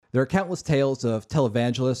There are countless tales of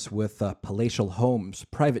televangelists with palatial homes,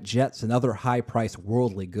 private jets, and other high-priced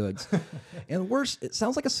worldly goods. And worse, it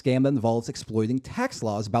sounds like a scam that involves exploiting tax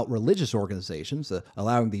laws about religious organizations,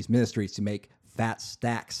 allowing these ministries to make fat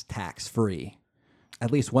stacks tax-free.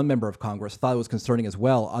 At least one member of Congress thought it was concerning as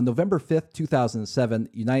well. On November 5th, 2007,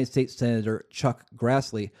 United States Senator Chuck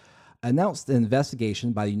Grassley announced an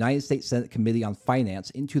investigation by the United States Senate Committee on Finance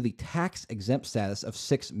into the tax-exempt status of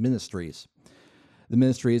 6 ministries. The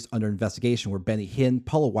ministries under investigation were Benny Hinn,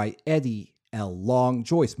 Paula White, Eddie L. Long,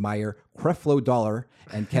 Joyce Meyer, Creflo Dollar,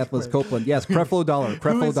 and Kathleen Copeland. Yes, Creflo Dollar.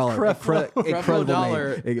 Creflo Dollar. Creflo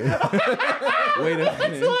Dollar. Wait a minute.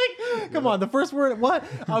 It's like, come on, the first word, what?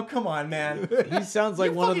 Oh, come on, man. He sounds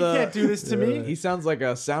like one of You the. can't do this to me. He sounds like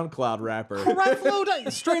a SoundCloud rapper. Creflo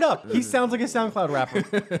Dollar. Straight up, he sounds like a SoundCloud rapper.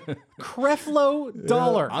 Creflo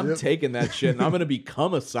Dollar. I'm taking that shit and I'm going to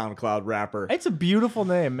become a SoundCloud rapper. It's a beautiful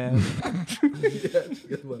name, man.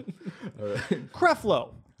 Creflo.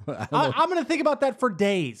 I'm going to think about that for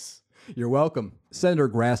days. You're welcome. Senator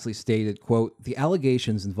Grassley stated, quote, "The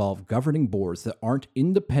allegations involve governing boards that aren't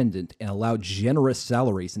independent and allow generous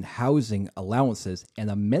salaries and housing allowances and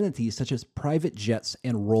amenities such as private jets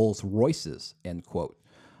and Rolls Royces," end quote.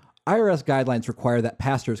 IRS guidelines require that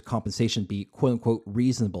pastors' compensation be, quote unquote,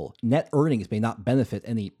 reasonable. Net earnings may not benefit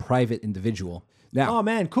any private individual. Now, Oh,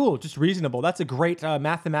 man, cool. Just reasonable. That's a great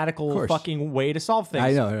mathematical fucking way to solve things.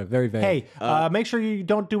 I know, very, very. Hey, make sure you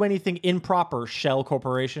don't do anything improper, Shell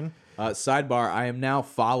Corporation. Sidebar, I am now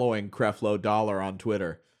following Creflo Dollar on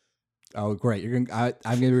Twitter. Oh, great. I'm going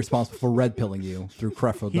to be responsible for red pilling you through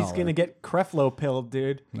Creflo Dollar. He's going to get Creflo pilled,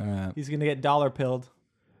 dude. He's going to get dollar pilled.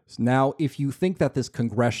 Now, if you think that this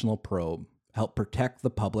congressional probe helped protect the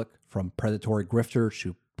public from predatory grifters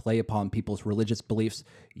who play upon people's religious beliefs,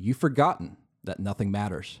 you've forgotten that nothing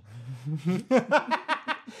matters.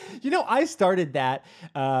 You know, I started that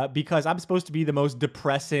because I'm supposed to be the most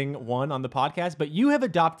depressing one on the podcast, but you have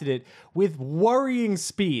adopted it with worrying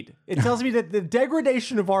speed. It tells me that the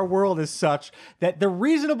degradation of our world is such that the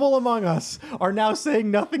reasonable among us are now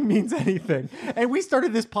saying nothing means anything. And we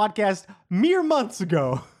started this podcast mere months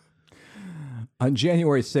ago. On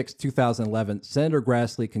January 6, 2011, Senator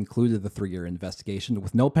Grassley concluded the 3-year investigation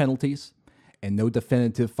with no penalties and no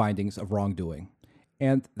definitive findings of wrongdoing.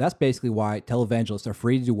 And that's basically why televangelists are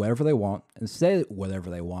free to do whatever they want and say whatever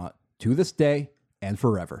they want to this day and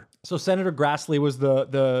forever. So Senator Grassley was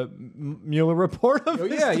the Mueller report of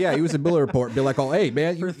this? Yeah, he was a Mueller report. Be like, oh, hey,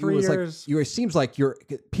 man, For 3 years. It seems like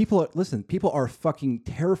people are fucking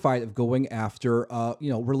terrified of going after,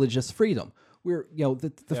 religious freedom. We're,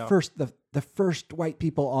 the first white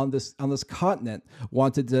people on this continent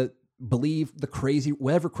wanted to believe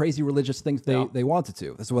whatever crazy religious things they wanted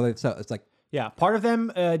to. That's what it's like. Yeah, part of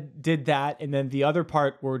them did that, and then the other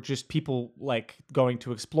part were just people like going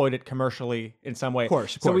to exploit it commercially in some way. Of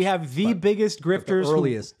course. So we have the biggest grifters, the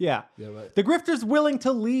earliest. The grifters willing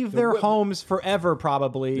to leave their homes forever,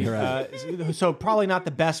 probably. Right. So probably not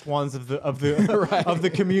the best ones of the right. of the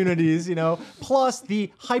communities, you know. Plus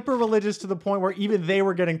the hyper religious to the point where even they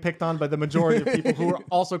were getting picked on by the majority of people who were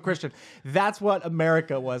also Christian. That's what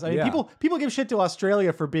America was. I mean, people give shit to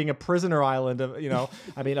Australia for being a prisoner island.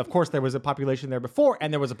 I mean, of course there was a population there before,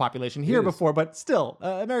 and there was a population here before, but still,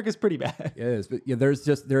 America's pretty bad. It is, but there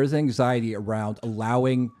is anxiety around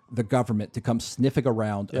allowing the government to come sniffing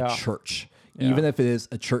around a church, even if it is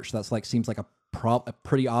a church that's seems like a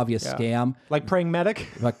pretty obvious scam, like Praying Medic.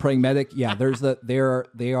 Yeah,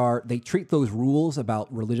 they treat those rules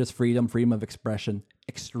about religious freedom of expression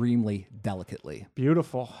extremely delicately.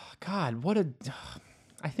 Beautiful. God,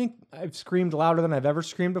 I think I've screamed louder than I've ever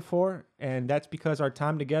screamed before, and that's because our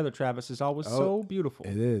time together, Travis, is always so beautiful.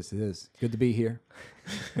 It is. Good to be here.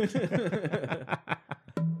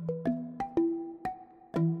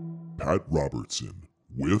 Pat Robertson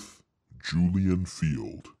with Julian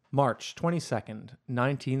Field. March 22nd,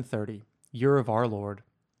 1930, year of our Lord.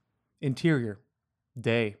 Interior,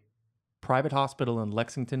 day, private hospital in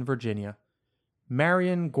Lexington, Virginia.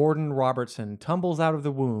 Marion Gordon Robertson tumbles out of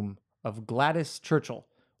the womb of Gladys Churchill,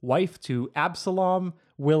 wife to Absalom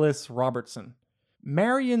Willis Robertson.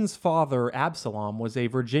 Marion's father, Absalom, was a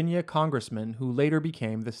Virginia congressman who later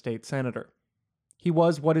became the state senator. He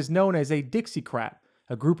was what is known as a Dixiecrat,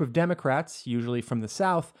 a group of Democrats, usually from the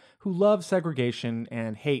South, who love segregation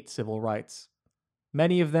and hate civil rights.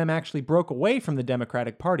 Many of them actually broke away from the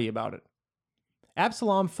Democratic Party about it.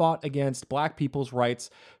 Absalom fought against black people's rights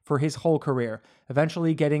for his whole career,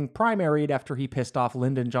 eventually getting primaried after he pissed off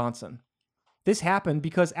Lyndon Johnson. This happened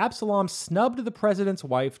because Absalom snubbed the president's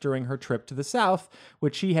wife during her trip to the South,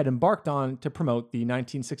 which she had embarked on to promote the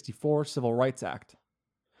 1964 Civil Rights Act.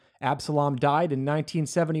 Absalom died in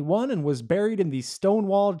 1971 and was buried in the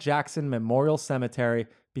Stonewall Jackson Memorial Cemetery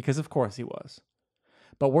because, of course, he was.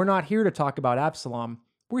 But we're not here to talk about Absalom.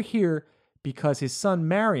 We're here because his son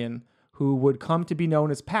Marion, who would come to be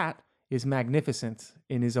known as Pat, is magnificent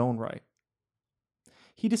in his own right.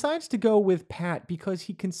 He decides to go with Pat because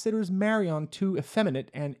he considers Marion too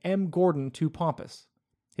effeminate and M. Gordon too pompous.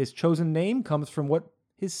 His chosen name comes from what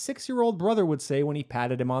his 6-year-old brother would say when he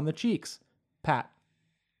patted him on the cheeks. Pat.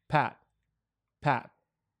 Pat. Pat.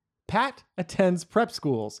 Pat attends prep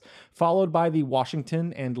schools, followed by the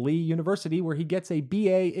Washington and Lee University, where he gets a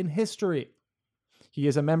BA in history. He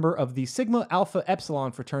is a member of the Sigma Alpha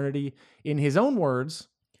Epsilon fraternity. In his own words,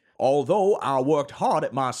 Although I worked hard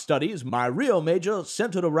at my studies, my real major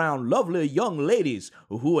centered around lovely young ladies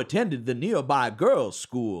who attended the nearby girls'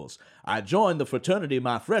 schools. I joined the fraternity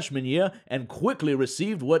my freshman year and quickly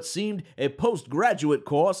received what seemed a postgraduate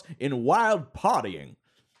course in wild partying.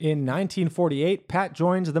 in 1948, Pat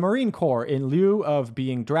joins the Marine Corps in lieu of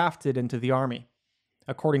being drafted into the Army.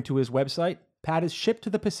 According to his website, Pat is shipped to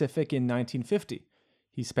the Pacific in 1950.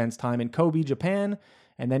 He spends time in Kobe, Japan,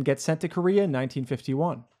 and then gets sent to Korea in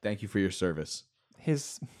 1951. Thank you for your service.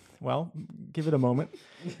 Well, give it a moment.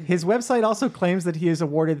 His website also claims that he is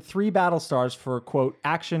awarded 3 battle stars for, quote,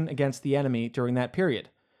 action against the enemy during that period.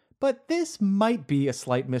 But this might be a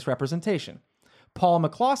slight misrepresentation. Paul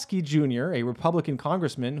McCloskey Jr., a Republican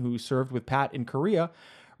congressman who served with Pat in Korea,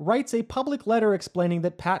 writes a public letter explaining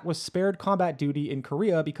that Pat was spared combat duty in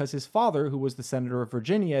Korea because his father, who was the senator of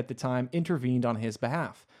Virginia at the time, intervened on his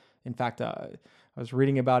behalf. In fact, I was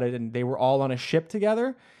reading about it, and they were all on a ship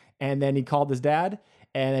together, and then he called his dad,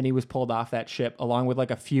 and then he was pulled off that ship, along with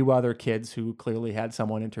like a few other kids who clearly had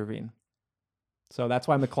someone intervene. So that's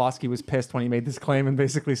why McCloskey was pissed when he made this claim and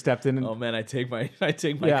basically stepped in. And, Oh man, I take my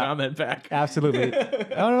comment back. Absolutely.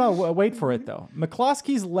 No, wait for it though.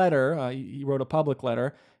 McCloskey's letter, he wrote a public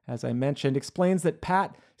letter, as I mentioned, explains that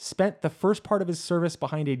Pat spent the first part of his service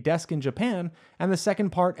behind a desk in Japan and the second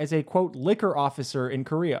part as a, quote, liquor officer in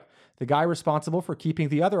Korea, the guy responsible for keeping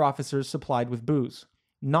the other officers supplied with booze.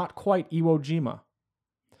 Not quite Iwo Jima.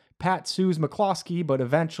 Pat sues McCloskey, but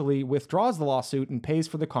eventually withdraws the lawsuit and pays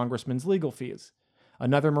for the congressman's legal fees.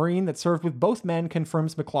 Another Marine that served with both men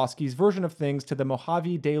confirms McCloskey's version of things to the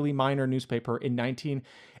Mojave Daily Miner newspaper in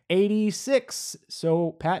 1986.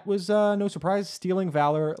 So Pat was, no surprise, stealing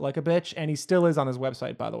valor like a bitch, and he still is on his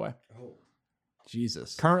website, by the way.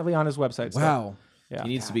 Jesus. Currently on his website. still. Wow. Yeah. He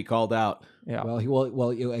needs to be called out. Yeah.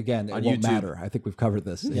 Again, it On won't YouTube. matter. I think we've covered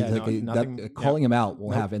this. Yeah, It's like nothing- calling him out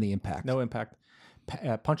won't have any impact. No impact.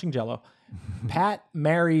 Punching Jello. Pat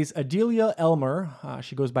marries Adelia Elmer.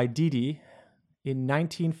 She goes by Dee Dee in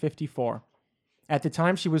 1954. At the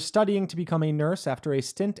time, she was studying to become a nurse after a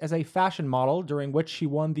stint as a fashion model, during which she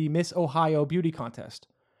won the Miss Ohio beauty contest.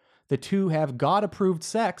 The two have God-approved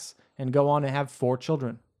sex and go on to have 4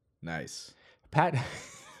 children. Nice. Pat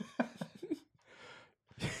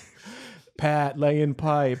laying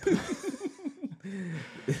pipe.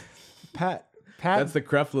 Pat That's the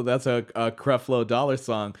Creflo. That's a Creflo Dollar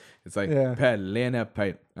song. It's like, Yeah. Pat, laying that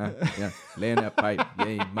pipe. Yeah, laying that pipe. Yeah,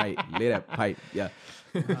 you might lay that pipe. Yeah.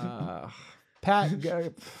 Pat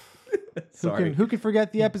Sorry. who can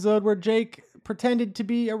forget the episode where Jake pretended to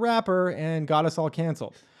be a rapper and got us all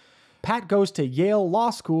canceled? Pat goes to Yale Law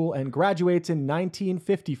School and graduates in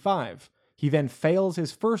 1955. He then fails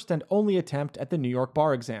his first and only attempt at the New York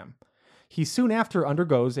bar exam. He soon after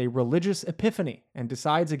undergoes a religious epiphany and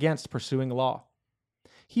decides against pursuing law.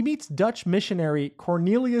 He meets Dutch missionary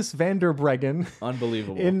Cornelius van der Breggen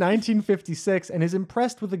Unbelievable. in 1956 and is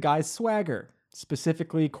impressed with the guy's swagger.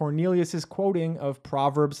 Specifically, Cornelius's quoting of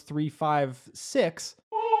Proverbs 3:5-6.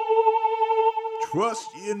 Trust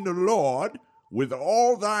in the Lord with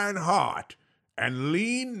all thine heart, and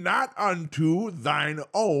lean not unto thine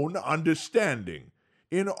own understanding.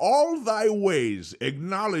 In all thy ways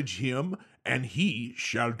acknowledge him, and he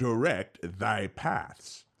shall direct thy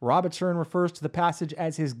paths. Robertson refers to the passage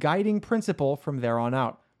as his guiding principle from there on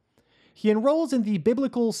out. He enrolls in the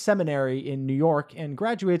Biblical Seminary in New York and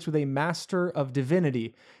graduates with a Master of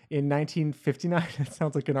Divinity in 1959. That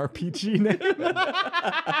sounds like an RPG name.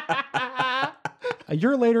 A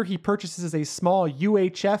year later, he purchases a small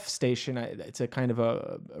UHF station. It's a kind of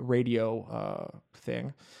a radio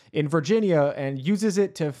thing in Virginia and uses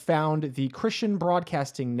it to found the Christian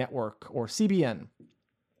Broadcasting Network, or CBN.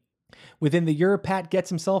 Within the year, Pat gets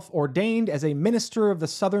himself ordained as a minister of the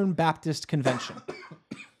Southern Baptist Convention.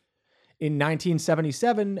 In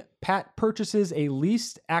 1977, Pat purchases a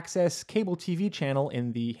leased access cable TV channel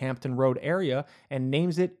in the Hampton Road area and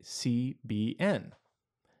names it CBN.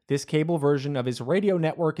 This cable version of his radio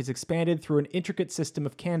network is expanded through an intricate system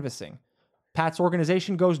of canvassing. Pat's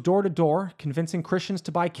organization goes door to door, convincing Christians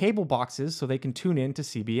to buy cable boxes so they can tune in to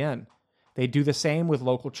CBN. They do the same with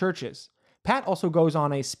local churches. Pat also goes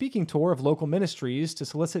on a speaking tour of local ministries to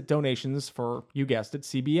solicit donations for, you guessed it,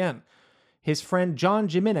 CBN. His friend John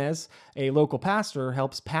Jimenez, a local pastor,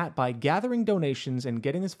 helps Pat by gathering donations and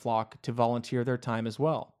getting his flock to volunteer their time as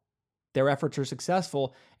well. Their efforts are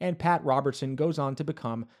successful, and Pat Robertson goes on to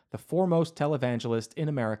become the foremost televangelist in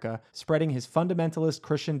America, spreading his fundamentalist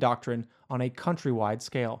Christian doctrine on a countrywide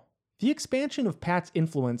scale. The expansion of Pat's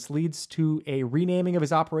influence leads to a renaming of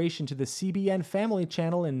his operation to the CBN Family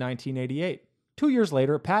Channel in 1988. 2 years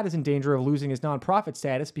later, Pat is in danger of losing his nonprofit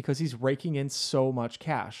status because he's raking in so much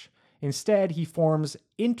cash. Instead, he forms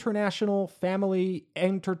International Family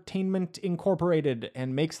Entertainment Incorporated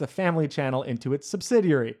and makes the Family Channel into its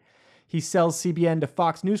subsidiary. He sells CBN to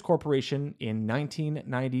Fox News Corporation in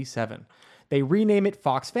 1997. They rename it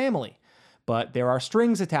Fox Family, but there are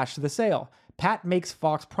strings attached to the sale. Pat makes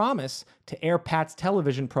Fox promise to air Pat's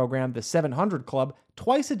television program, The 700 Club,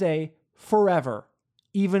 twice a day, forever,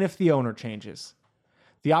 even if the owner changes.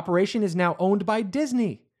 The operation is now owned by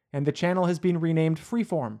Disney, and the channel has been renamed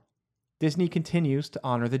Freeform. Disney continues to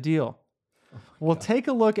honor the deal. We'll take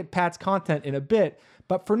a look at Pat's content in a bit,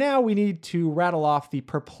 but for now we need to rattle off the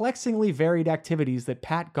perplexingly varied activities that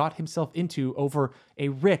Pat got himself into over a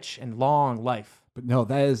rich and long life. But no,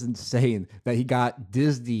 that is insane that he got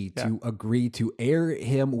Disney to agree to air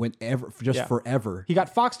him whenever, forever. He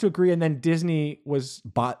got Fox to agree, and then Disney was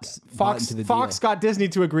Bought into the Fox deal. got Disney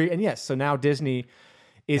to agree, and yes, so now Disney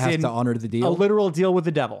is Has in to honor the deal. a literal deal with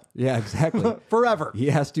the devil Yeah, exactly. forever. He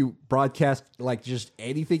has to broadcast like just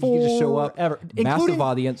anything. He can just show up. Forever. Massive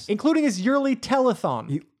audience. including his yearly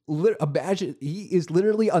telethon. Imagine he is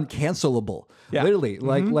literally uncancelable. Yeah. Literally,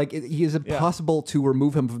 he is impossible to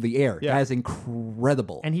remove him from the air. Yeah. That is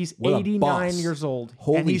incredible. And he's What a 89 boss. years old.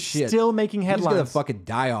 Holy and he's shit! still making He's headlines. gonna fucking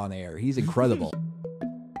die on air. He's incredible.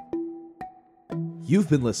 You've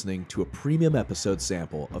been listening to a premium episode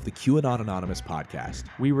sample of the QAnon Anonymous podcast.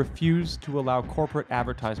 We refuse to allow corporate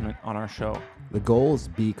advertisement on our show. The goal is to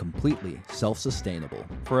be completely self-sustainable.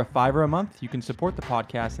 For $5 a month, you can support the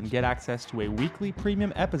podcast and get access to a weekly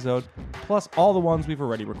premium episode, plus all the ones we've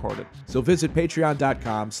already recorded. So visit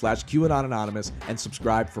patreon.com/QAnon Anonymous and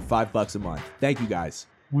subscribe for $5 a month. Thank you guys.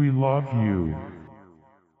 We love you.